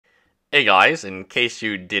Hey guys, in case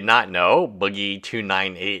you did not know,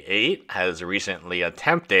 Boogie2988 has recently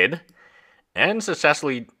attempted and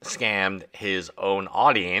successfully scammed his own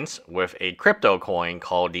audience with a crypto coin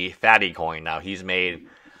called the Fatty coin. Now, he's made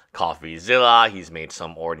CoffeeZilla, he's made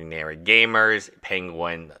some ordinary gamers,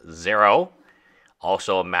 Penguin Zero,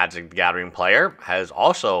 also a Magic the Gathering player, has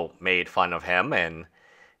also made fun of him and,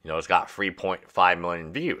 it's got 3.5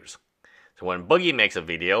 million views. So when Boogie makes a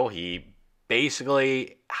video, he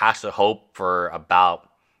basically has to hope for about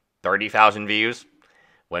 30,000 views.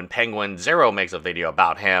 When Penguin Zero makes a video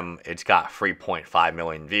about him, it's got 3.5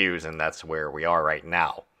 million views, and that's where we are right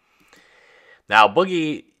now. Now,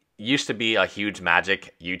 Boogie used to be a huge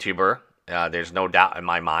Magic YouTuber. There's no doubt in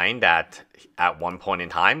my mind that at one point in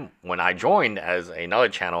time, when I joined as another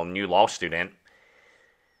channel, new law student,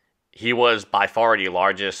 he was by far the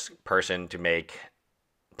largest person to make,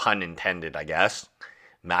 pun intended, I guess,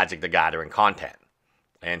 Magic the Gathering content.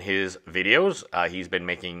 And his videos, he's been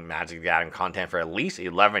making Magic the Gathering content for at least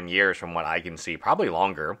 11 years from what I can see, probably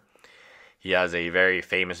longer. He has a very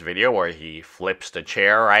famous video where he flips the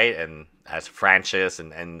chair, right? And as Francis,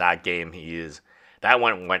 and that game that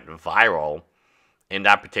one went viral. In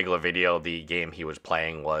that particular video, the game he was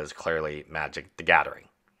playing was clearly Magic the Gathering.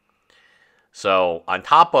 So on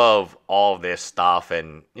top of all of this stuff,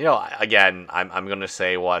 and again, I'm going to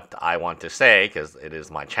say what I want to say because it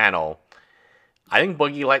is my channel. I think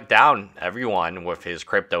Boogie let down everyone with his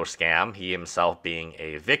crypto scam. He himself, being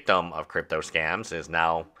a victim of crypto scams, is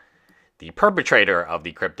now the perpetrator of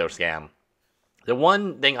the crypto scam. The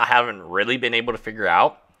one thing I haven't really been able to figure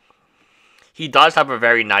out, he does have a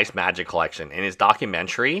very nice Magic collection. In his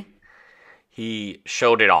documentary, he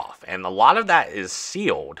showed it off, and a lot of that is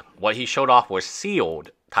sealed. What he showed off was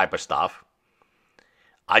sealed type of stuff.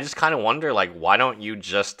 I just kind of wonder, why don't you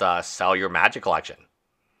just sell your Magic collection?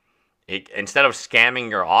 Instead of scamming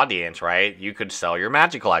your audience, right, you could sell your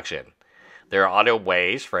Magic collection. There are other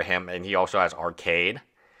ways for him, and he also has arcade.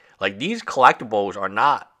 These collectibles are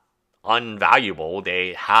not unvaluable.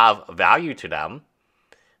 They have value to them.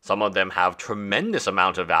 Some of them have tremendous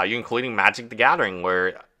amounts of value, including Magic the Gathering,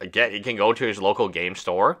 where, again, you can go to his local game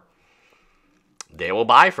store. They will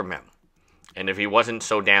buy from him. And if he wasn't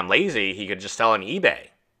so damn lazy, he could just sell on eBay.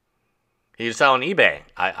 He could sell on eBay.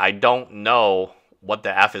 I don't know what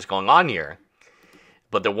the F is going on here.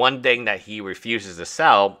 But the one thing that he refuses to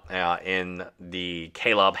sell in the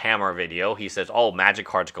Caleb Hammer video, he says, oh, Magic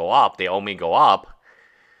cards go up. They only go up.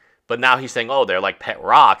 But now he's saying, oh, they're like pet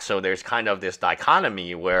rocks. So there's kind of this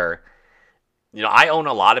dichotomy where, I own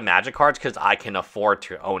a lot of Magic cards because I can afford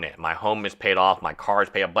to own it. My home is paid off. My car is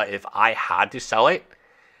paid off. But if I had to sell it,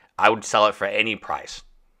 I would sell it for any price.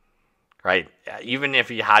 Right? Even if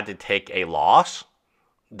you had to take a loss,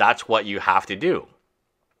 that's what you have to do.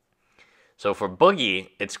 So for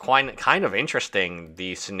Boogie, it's kind of interesting.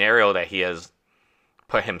 The scenario that he has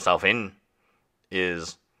put himself in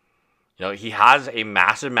is, he has a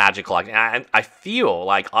massive Magic collection. And I feel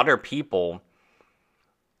like other people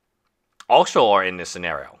also are in this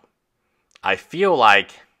scenario. I feel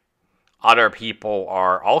like other people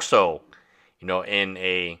are also, in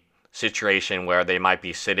a situation where they might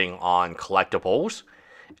be sitting on collectibles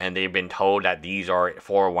and they've been told that these are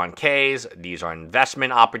 401ks, these are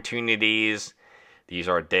investment opportunities, these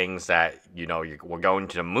are things that, we're going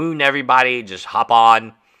to the moon, everybody, just hop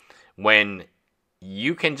on. When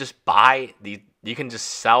you can just you can just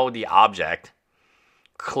sell the object,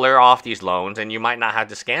 clear off these loans, and you might not have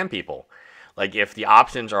to scam people. If the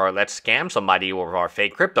options are, let's scam somebody with our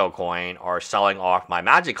fake crypto coin or selling off my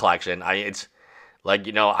Magic collection, it's I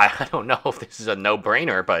don't know if this is a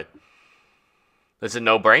no-brainer, but it's a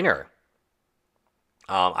no-brainer.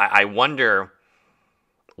 I wonder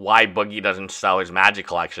why Boogie doesn't sell his Magic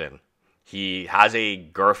collection. He has a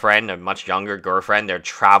girlfriend, a much younger girlfriend. They're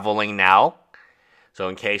traveling now. So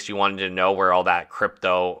in case you wanted to know where all that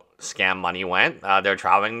crypto scam money went, they're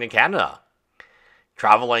traveling to Canada.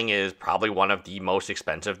 Traveling is probably one of the most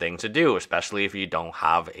expensive things to do, especially if you don't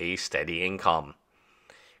have a steady income.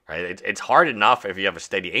 Right? It's hard enough if you have a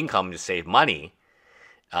steady income to save money.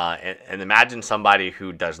 And imagine somebody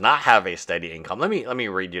who does not have a steady income. Let me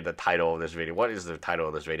read you the title of this video. What is the title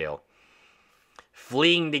of this video?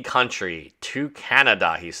 Fleeing the country to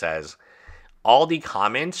Canada, he says. All the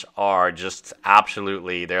comments are just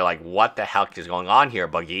absolutely, they're like, what the heck is going on here,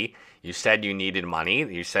 Boogie? You said you needed money.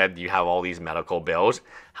 You said you have all these medical bills.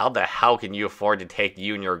 How the hell can you afford to take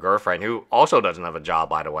you and your girlfriend, who also doesn't have a job,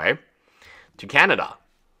 by the way, to Canada?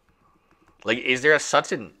 Is there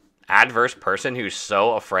such an adverse person who's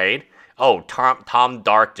so afraid? Oh, Tom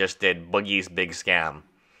Dark just did Boogie's big scam.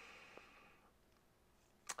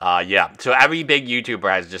 Yeah, so every big YouTuber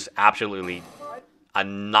has just absolutely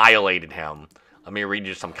annihilated him. Let me read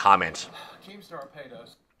you some comments.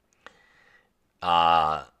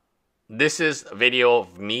 This is a video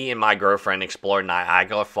of me and my girlfriend explore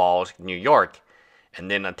Niagara Falls, New York, and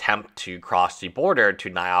then attempt to cross the border to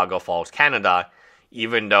Niagara Falls, Canada,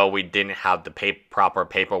 even though we didn't have the proper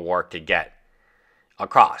paperwork to get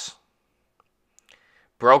across.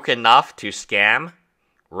 Broke enough to scam,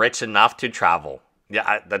 rich enough to travel.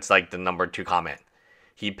 Yeah, that's like the number 2 comment.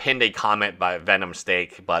 He pinned a comment by Venom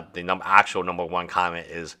Steak, but the actual number 1 comment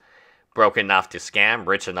is broke enough to scam,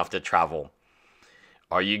 rich enough to travel.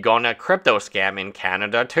 Are you gonna crypto scam in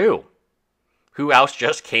Canada too? Who else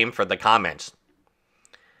just came for the comments?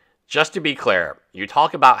 Just to be clear, you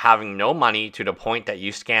talk about having no money to the point that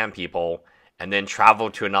you scam people and then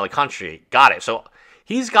travel to another country. Got it. So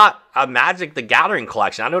he's got a Magic the Gathering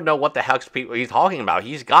collection. I don't know what the heck's people he's talking about.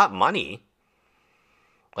 He's got money.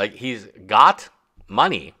 Like, he's got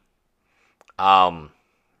money.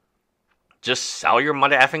 Just sell your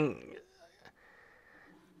mother effing...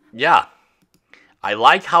 Yeah. I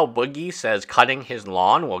like how Boogie says cutting his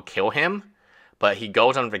lawn will kill him, but he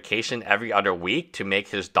goes on vacation every other week to make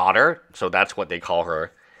his daughter, so that's what they call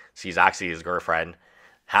her, she's actually his girlfriend,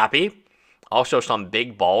 happy. Also, some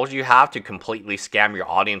big balls you have to completely scam your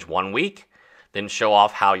audience 1 week, then show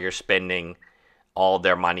off how you're spending all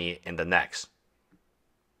their money in the next.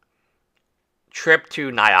 Trip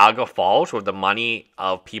to Niagara Falls with the money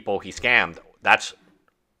of people he scammed. That's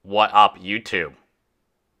what up, YouTube.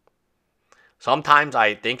 Sometimes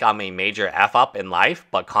I think I'm a major F up in life,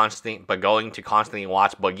 but going to constantly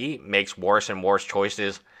watch Boogie makes worse and worse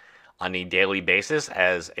choices on a daily basis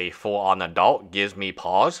as a full-on adult gives me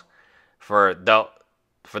pause. For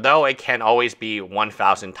though it can always be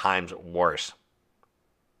 1,000 times worse.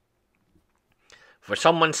 For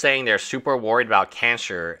someone saying they're super worried about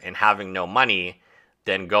cancer and having no money,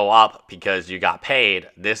 then go up because you got paid,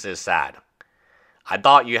 this is sad. I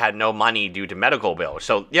thought you had no money due to medical bills.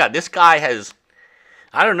 So yeah, this guy has,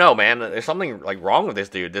 I don't know, man. There's something like wrong with this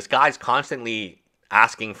dude. This guy's constantly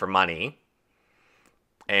asking for money,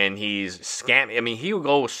 and he's scamming. I mean, he will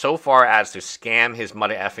go so far as to scam his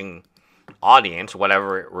mother effing audience,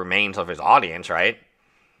 whatever remains of his audience, right?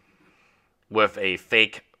 With a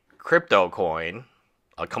fake crypto coin,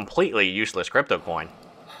 a completely useless crypto coin.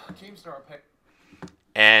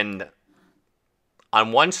 And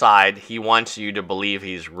on one side, he wants you to believe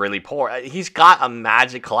he's really poor. He's got a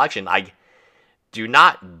Magic collection. I do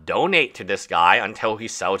not donate to this guy until he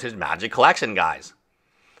sells his Magic collection, guys.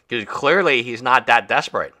 Because clearly he's not that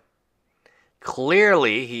desperate.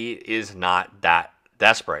 Clearly he is not that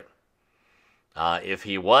desperate. If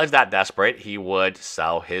he was that desperate, he would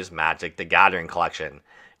sell his Magic the Gathering collection,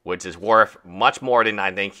 which is worth much more than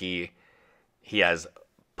I think he has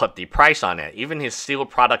put the price on it. Even his sealed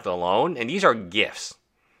product alone, and these are gifts.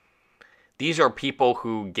 These are people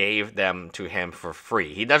who gave them to him for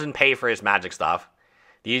free. He doesn't pay for his Magic stuff.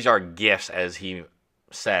 These are gifts, as he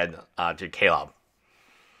said to Caleb.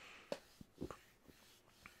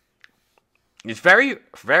 It's very,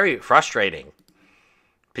 very frustrating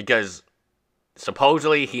because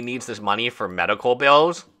supposedly he needs this money for medical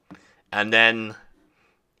bills, and then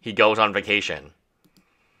he goes on vacation.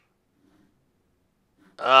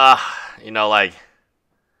 You know, like,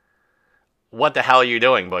 what the hell are you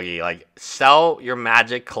doing, Boogie? Like, sell your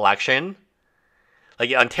Magic collection.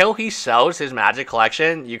 Like, until he sells his Magic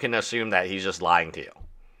collection, you can assume that he's just lying to you.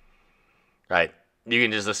 Right? You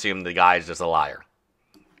can just assume the guy's just a liar.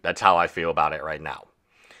 That's how I feel about it right now.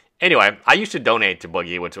 Anyway, I used to donate to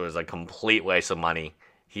Boogie, which was a complete waste of money.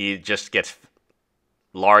 He just gets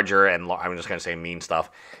larger and I'm just going to say mean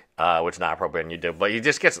stuff, which is not appropriate on YouTube. But he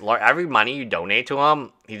just gets, every money you donate to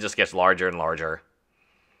him, he just gets larger and larger.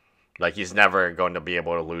 Like, he's never going to be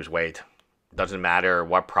able to lose weight. Doesn't matter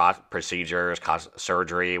what procedures,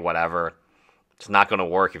 surgery, whatever. It's not going to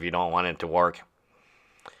work if you don't want it to work.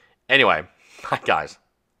 Anyway, guys,